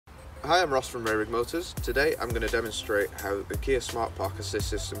Hi, I'm Ross from Rearing Motors. Today I'm going to demonstrate how the Kia Smart Park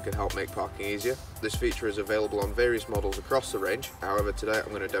Assist system can help make parking easier. This feature is available on various models across the range, however today I'm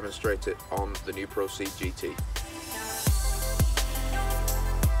going to demonstrate it on the new Ceed GT.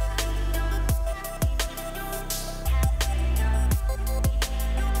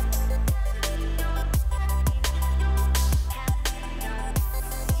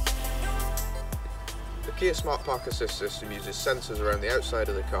 The Kia Smart Park Assist system uses sensors around the outside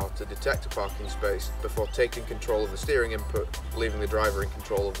of the car to detect a parking space before taking control of the steering input, leaving the driver in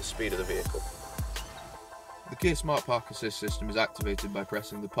control of the speed of the vehicle. The Kia Smart Park Assist system is activated by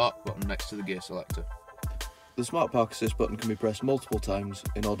pressing the park button next to the gear selector. The Smart Park Assist button can be pressed multiple times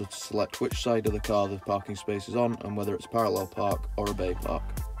in order to select which side of the car the parking space is on and whether it's parallel park or a bay park.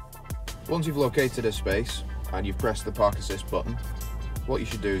 Once you've located a space and you've pressed the Park Assist button, what you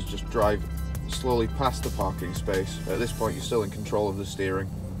should do is just drive slowly past the parking space. At this point you're still in control of the steering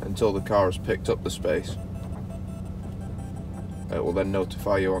until the car has picked up the space. It will then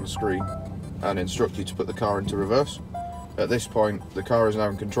notify you on screen and instruct you to put the car into reverse. At this point the car is now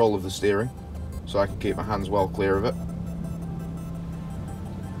in control of the steering, so I can keep my hands well clear of it.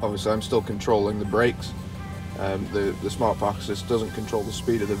 Obviously I'm still controlling the brakes. The Smart Park Assist doesn't control the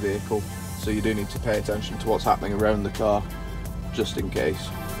speed of the vehicle, so you do need to pay attention to what's happening around the car just in case.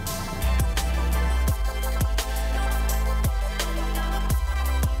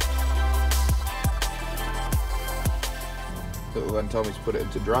 It will then tell me to put it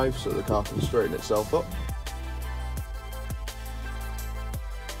into drive so the car can straighten itself up.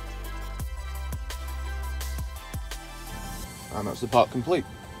 And that's the park complete.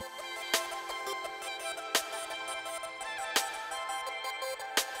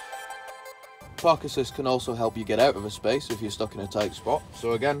 Park Assist can also help you get out of a space if you're stuck in a tight spot.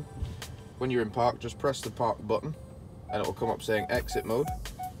 So again, when you're in park, just press the park button and it will come up saying exit mode.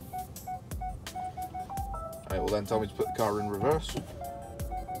 It will then tell me to put the car in reverse.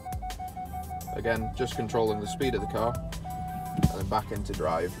 Again, just controlling the speed of the car, and then back into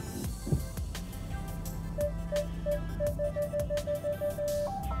drive.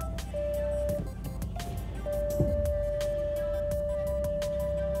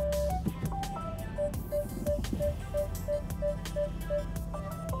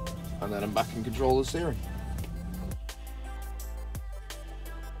 And then I'm back in control of the steering.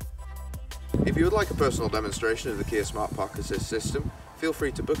 If you would like a personal demonstration of the Kia Smart Park Assist system, feel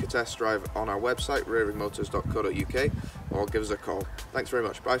free to book a test drive on our website rearingmotors.co.uk or give us a call. Thanks very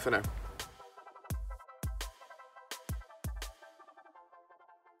much. Bye for now.